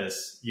as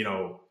this,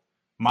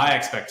 my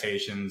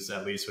expectations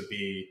at least would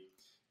be,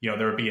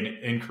 there would be an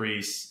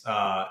increase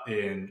or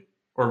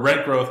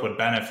rent growth would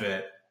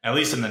benefit, at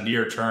least in the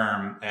near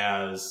term,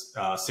 as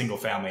single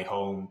family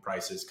home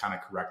prices kind of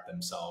correct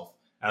themselves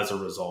as a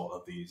result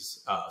of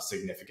these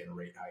significant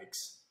rate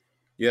hikes.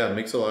 Yeah, it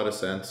makes a lot of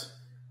sense.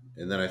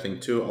 And then I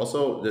think too,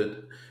 also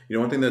that,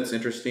 one thing that's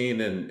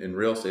interesting in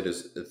real estate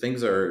is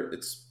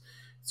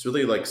it's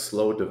really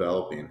slow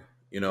developing,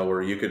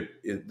 where you could,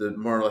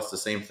 more or less the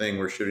same thing.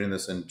 We're shooting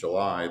this in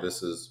July.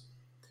 This is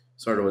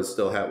sort of what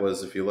still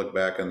was, if you look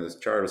back on this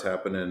chart, was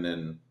happening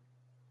in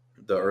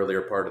the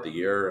earlier part of the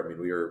year. I mean,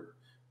 we were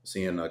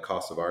seeing the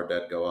cost of our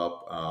debt go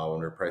up when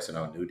we were pricing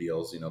out new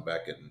deals,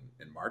 back in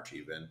March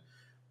even.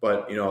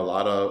 But, a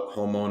lot of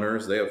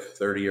homeowners, they have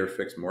 30-year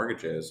fixed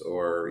mortgages,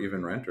 or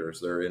even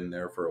renters, they're in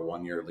there for a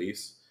 1-year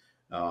lease.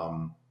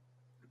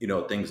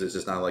 Things, it's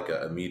just not like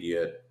an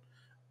immediate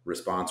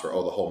response where,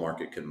 the whole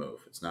market can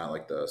move. It's not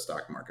like the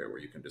stock market where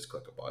you can just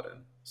click a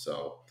button.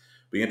 So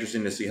be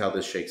interesting to see how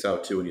this shakes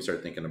out too, when you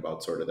start thinking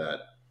about sort of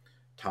that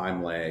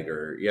time lag,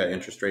 or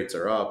interest rates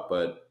are up,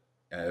 but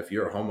if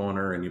you're a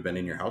homeowner and you've been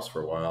in your house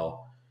for a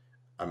while,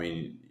 I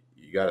mean,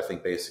 you got to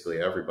think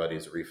basically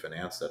everybody's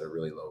refinanced at a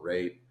really low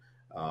rate.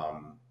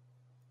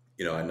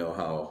 I know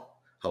how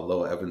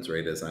low Evan's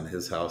rate is on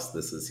his house.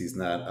 He's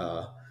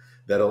not,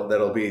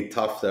 that'll be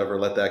tough to ever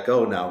let that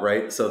go now.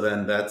 Right. So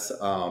then that's, that's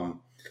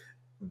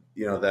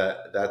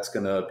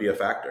going to be a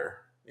factor,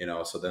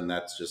 so then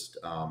that's just,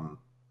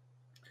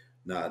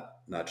 not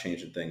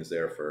changing things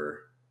there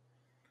for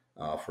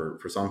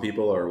some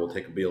people, or will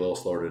be a little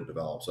slower to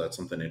develop. So that's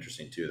something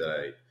interesting too that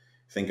I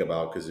think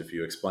about, because if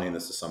you explain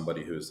this to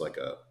somebody who's like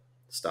a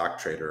stock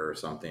trader or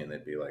something,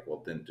 they'd be like, well,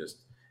 it didn't just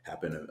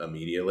happen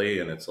immediately.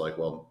 And it's like,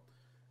 well,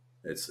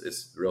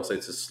 it's real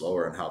estate's just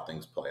slower in how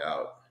things play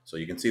out. So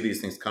you can see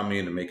these things coming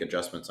and make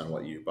adjustments on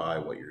what you buy,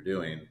 what you're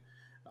doing,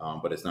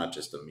 but it's not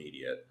just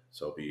immediate.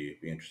 So it'll be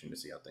interesting to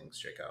see how things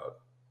shake out.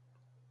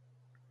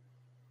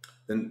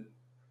 And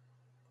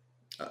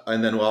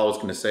then what I was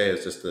going to say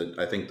is just that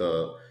I think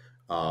the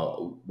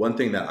one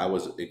thing that I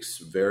was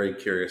very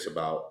curious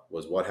about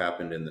was what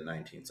happened in the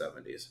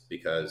 1970s,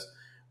 because,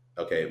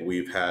 okay,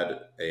 we've had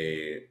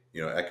a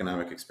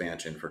economic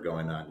expansion for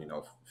going on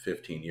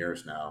 15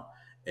 years now,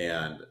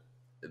 and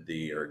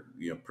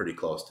pretty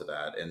close to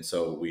that, and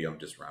so I'm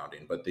just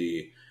rounding, but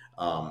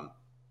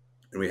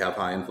and we have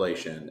high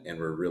inflation, and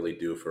we're really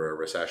due for a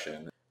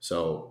recession.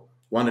 So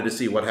wanted to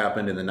see what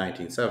happened in the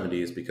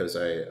 1970s, because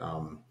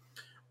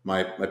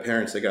my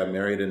parents, they got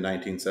married in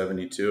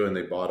 1972, and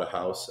they bought a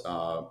house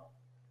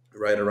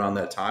right around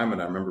that time.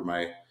 And I remember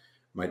my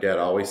dad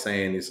always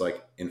saying, he's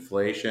like,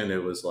 inflation,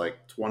 it was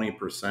like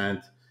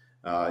 20%.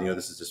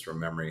 This is just from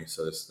memory,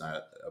 so it's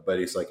not, but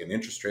he's like, and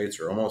interest rates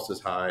are almost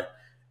as high.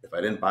 If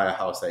I didn't buy a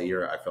house that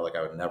year, I felt like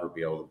I would never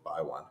be able to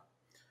buy one.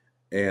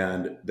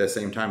 And at the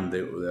same time,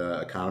 the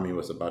economy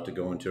was about to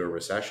go into a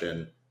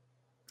recession.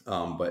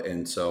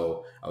 And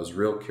so I was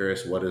real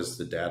curious, what does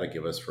the data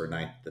give us for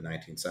the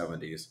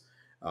 1970s?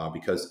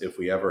 Because if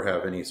we ever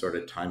have any sort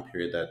of time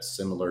period that's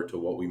similar to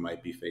what we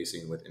might be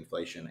facing with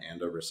inflation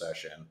and a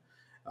recession,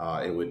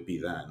 it would be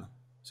then.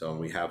 So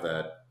we have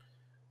that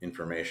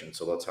information.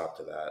 So let's hop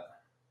to that.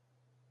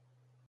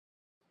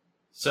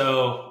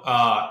 So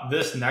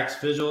this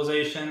next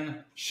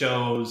visualization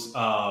shows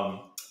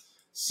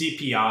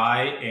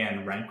CPI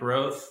and rent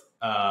growth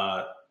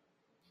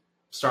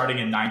starting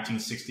in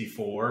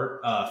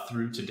 1964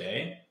 through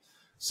today.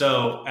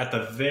 So at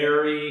the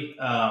very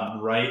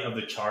right of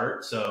the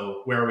chart,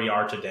 so where we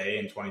are today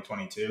in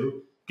 2022,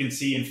 you can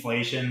see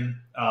inflation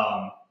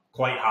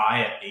quite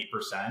high at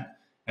 8%.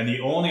 And the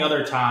only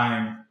other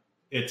time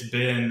it's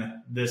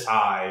been this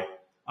high,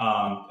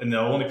 and the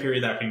only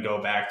period that we can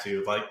go back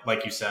to,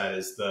 like you said,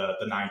 is the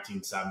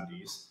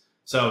 1970s.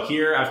 So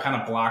here I've kind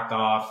of blocked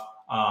off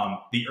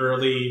the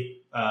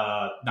early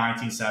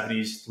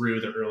 1970s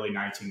through the early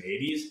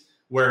 1980s,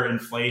 where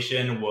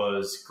inflation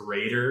was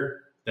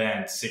greater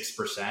than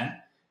 6%.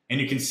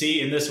 And you can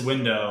see in this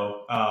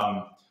window,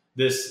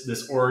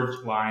 this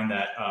orange line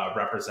that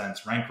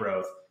represents rent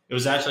growth, it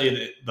was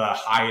actually the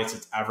highest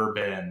it's ever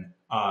been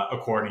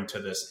according to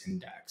this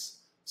index.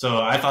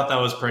 So I thought that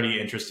was pretty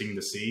interesting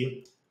to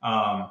see.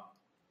 And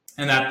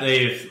that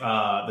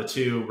the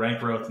two,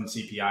 rent growth and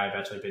CPI, have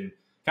actually been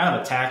kind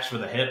of attacked for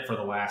the hip for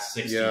the last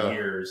 60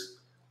 years.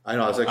 I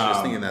know. I was actually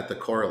just thinking that the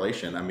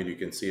correlation, I mean, you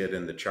can see it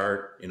in the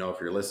chart,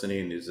 if you're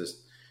listening, is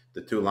just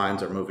the two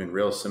lines are moving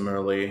real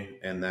similarly.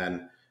 And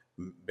then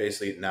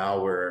basically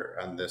now we're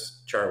on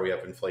this chart, we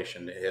have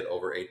inflation hit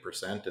over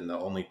 8%. And the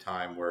only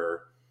time we're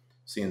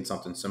seeing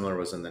something similar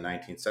was in the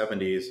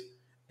 1970s.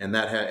 And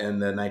that in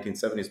the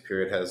 1970s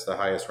period has the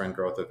highest rent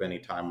growth of any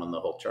time on the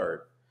whole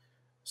chart.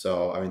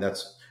 So, I mean,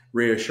 that's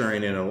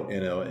reassuring in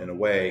a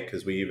way,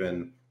 because we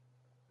even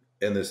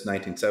in this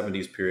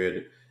 1970s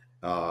period,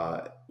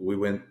 we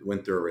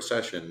went through a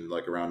recession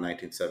like around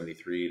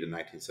 1973 to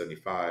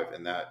 1975,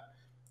 and that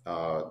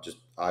just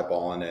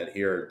eyeballing it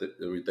here,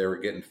 they were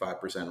getting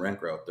 5% rent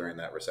growth during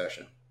that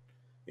recession.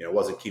 It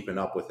wasn't keeping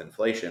up with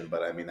inflation,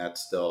 but I mean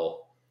that's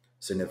still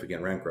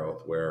significant rent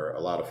growth, where a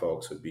lot of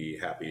folks would be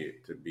happy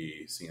to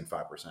be seeing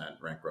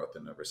 5% rent growth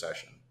in a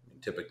recession. I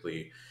mean,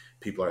 typically,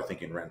 people are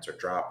thinking rents are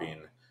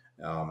dropping.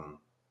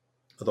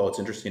 Although it's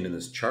interesting in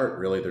this chart,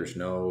 really, there's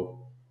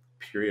no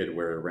period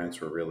where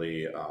rents were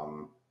really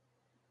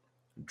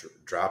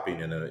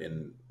dropping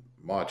in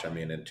much. I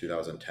mean, in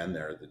 2010,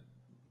 there it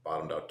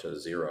bottomed out to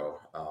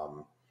zero.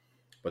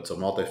 But so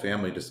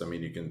multifamily, just, I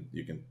mean,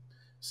 you can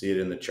see it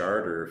in the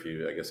chart, or if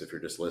you're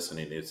just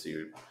listening,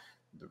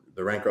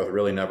 the rent growth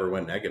really never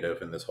went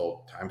negative in this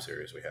whole time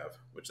series we have,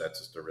 which that's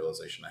just a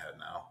realization I had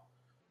now.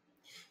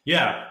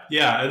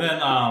 Yeah. And then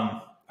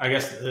I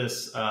guess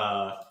this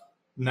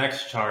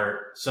next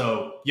chart.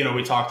 So,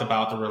 we talked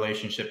about the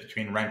relationship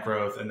between rent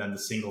growth and then the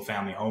single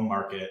family home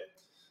market.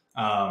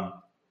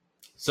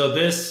 So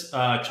this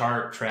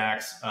chart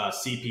tracks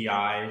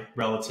CPI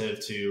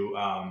relative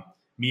to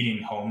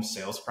median home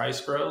sales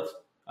price growth,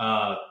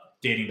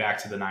 dating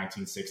back to the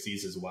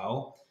 1960s as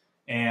well.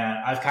 And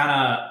I've kind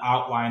of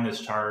outlined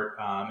this chart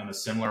in a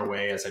similar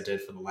way as I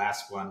did for the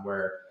last one,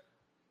 where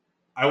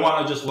I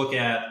want to just look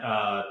at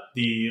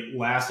the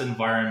last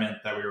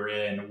environment that we were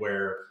in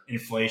where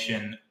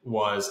inflation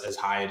was as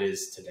high as it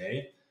is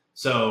today.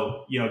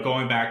 So,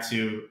 going back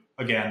to,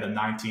 again, the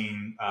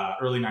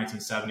early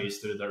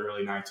 1970s through the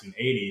early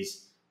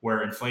 1980s,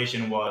 where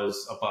inflation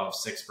was above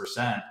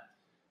 6%.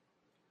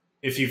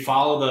 If you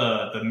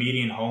follow the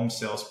median home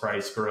sales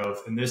price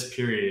growth in this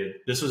period,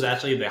 this was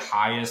actually the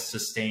highest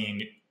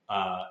sustained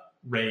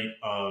rate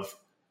of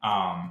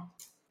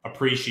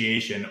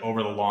appreciation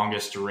over the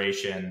longest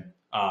duration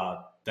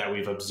that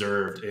we've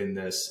observed in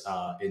this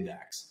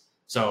index.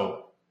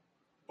 So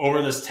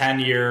over this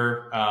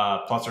 10-year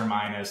plus or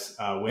minus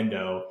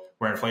window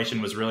where inflation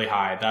was really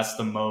high, that's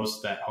the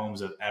most that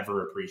homes have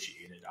ever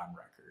appreciated on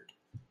record.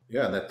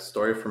 Yeah, that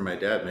story from my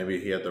dad, maybe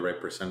he had the right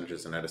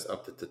percentages and I just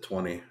upped it to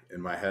 20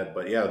 in my head.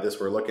 But yeah,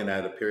 we're looking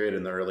at a period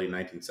in the early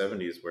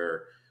 1970s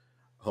where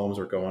homes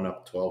were going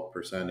up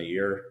 12% a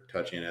year,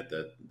 touching at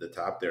the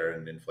top there,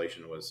 and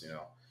inflation was,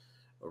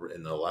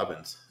 in the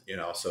 11s,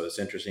 so it's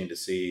interesting to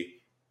see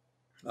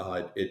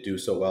it do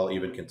so well,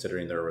 even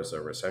considering there was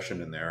a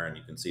recession in there. And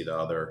you can see the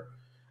other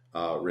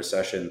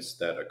recessions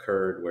that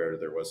occurred where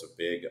there was a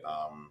big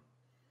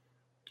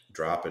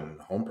drop in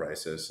home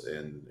prices,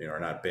 and or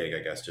not big,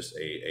 I guess, just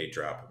a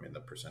drop. I mean, the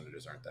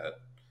percentages aren't that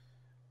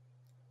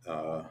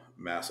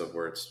massive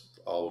where it's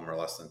all of them are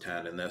less than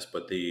 10 in this,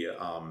 but the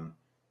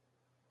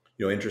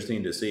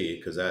interesting to see,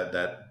 because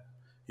that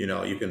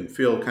you can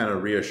feel kind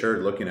of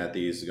reassured looking at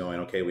these, going,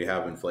 okay, we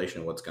have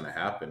inflation, what's going to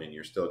happen? And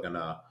you're still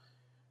gonna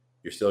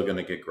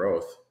get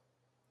growth.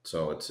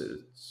 So it's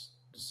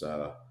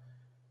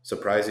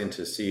surprising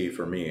to see,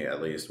 for me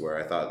at least, where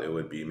I thought it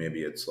would be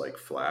maybe it's like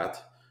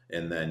flat,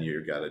 and then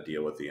you got to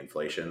deal with the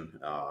inflation.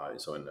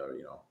 So in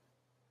the,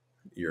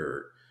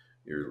 you're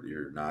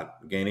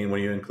not gaining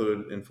when you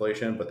include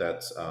inflation, but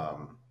that's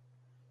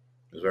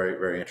it's very,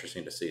 very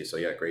interesting to see. So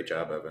yeah, great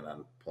job, Evan,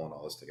 on pulling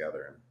all this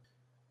together. And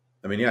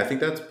I mean, yeah, I think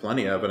that's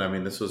plenty, Evan. I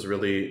mean, this was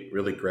really,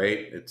 really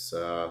great. It's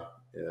glad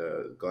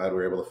we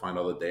were able to find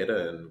all the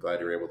data, and glad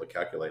you were able to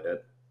calculate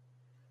it.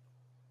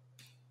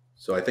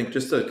 So I think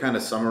just to kind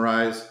of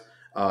summarize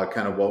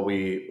kind of what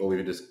we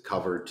just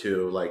covered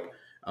too, like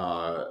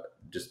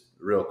just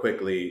real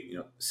quickly,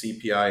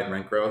 CPI and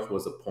rent growth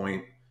was a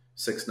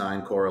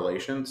 0.69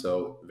 correlation.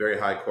 So very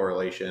high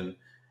correlation.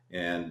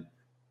 And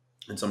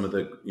in some of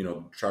the,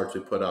 charts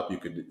we put up, you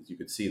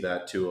could see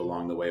that too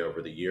along the way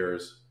over the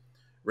years.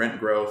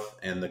 Rent growth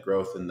and the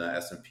growth in the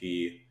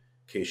S&P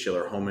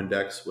Case-Shiller Home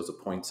Index was a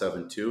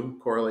 0.72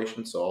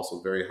 correlation. So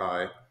also very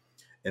high.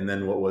 And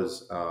then what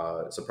was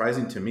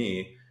surprising to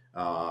me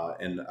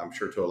and I'm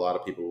sure to a lot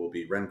of people will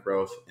be rent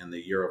growth, and the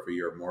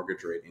year-over-year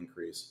mortgage rate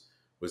increase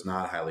was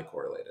not highly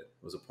correlated.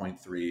 It was a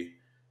 0.3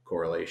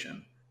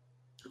 correlation.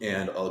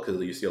 And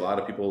because you see a lot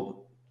of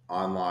people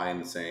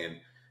online saying,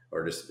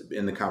 or just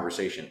in the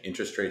conversation,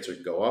 interest rates are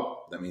go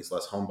up. That means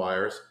less home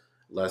buyers.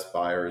 Less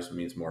buyers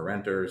means more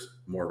renters.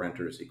 More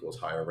renters equals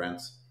higher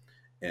rents.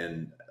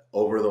 And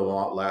over the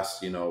last,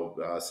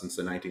 since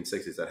the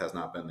 1960s, that has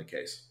not been the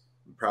case.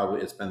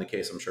 Probably it's been the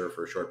case, I'm sure,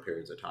 for short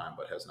periods of time,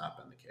 but has not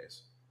been the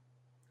case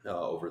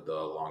over the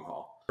long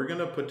haul. We're going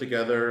to put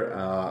together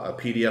a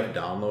PDF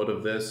download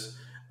of this.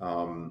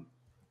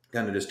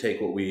 Kind of just take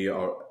what we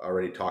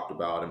already talked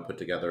about and put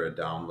together a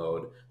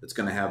download that's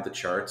going to have the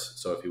charts.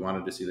 So if you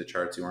wanted to see the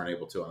charts you weren't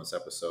able to on this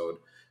episode,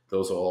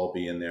 those will all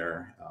be in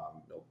there.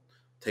 It'll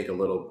take a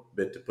little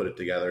bit to put it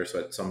together. So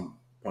at some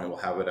point we'll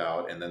have it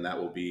out, and then that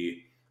will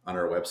be on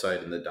our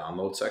website in the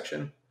download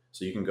section.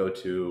 So you can go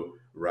to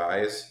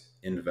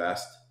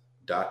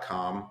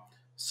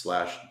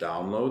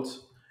riseinvest.com/downloads,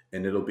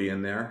 and it'll be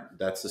in there.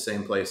 That's the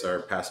same place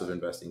our passive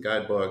investing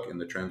guidebook and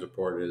the trends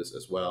report is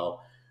as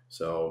well.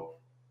 So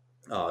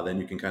then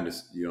you can kind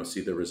of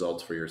see the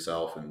results for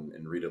yourself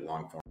and read it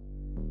long form.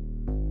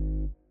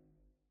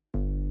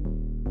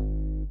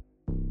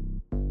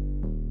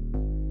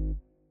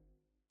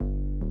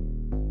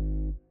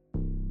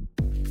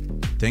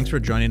 Thanks for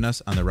joining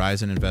us on the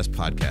Rise and Invest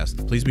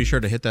podcast. Please be sure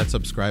to hit that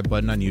subscribe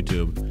button on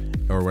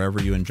YouTube or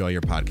wherever you enjoy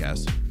your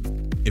podcasts.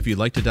 If you'd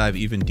like to dive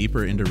even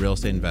deeper into real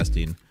estate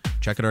investing,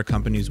 check out our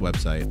company's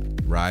website,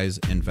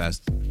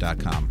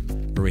 riseinvest.com,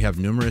 where we have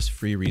numerous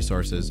free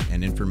resources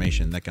and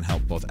information that can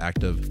help both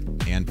active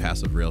and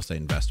passive real estate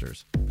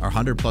investors. Our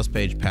 100-plus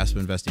page passive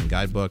investing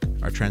guidebook,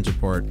 our trends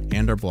report,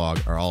 and our blog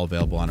are all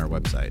available on our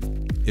website.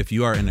 If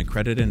you are an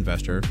accredited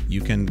investor, you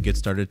can get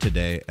started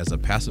today as a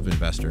passive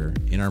investor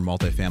in our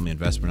multifamily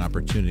investment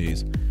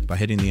opportunities by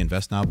hitting the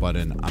Invest Now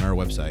button on our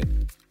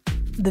website.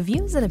 The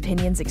views and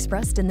opinions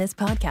expressed in this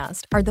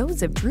podcast are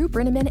those of Drew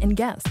Brenneman and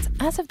guests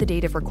as of the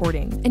date of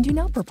recording and do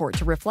not purport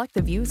to reflect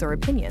the views or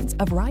opinions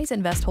of Rise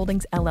Invest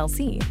Holdings,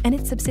 LLC and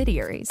its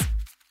subsidiaries.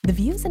 The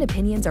views and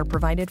opinions are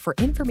provided for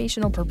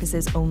informational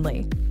purposes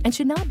only and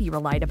should not be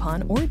relied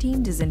upon or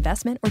deemed as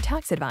investment or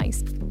tax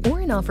advice or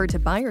an offer to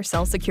buy or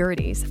sell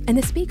securities, and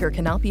the speaker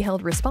cannot be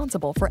held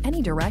responsible for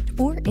any direct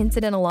or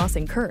incidental loss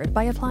incurred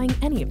by applying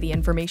any of the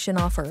information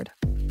offered.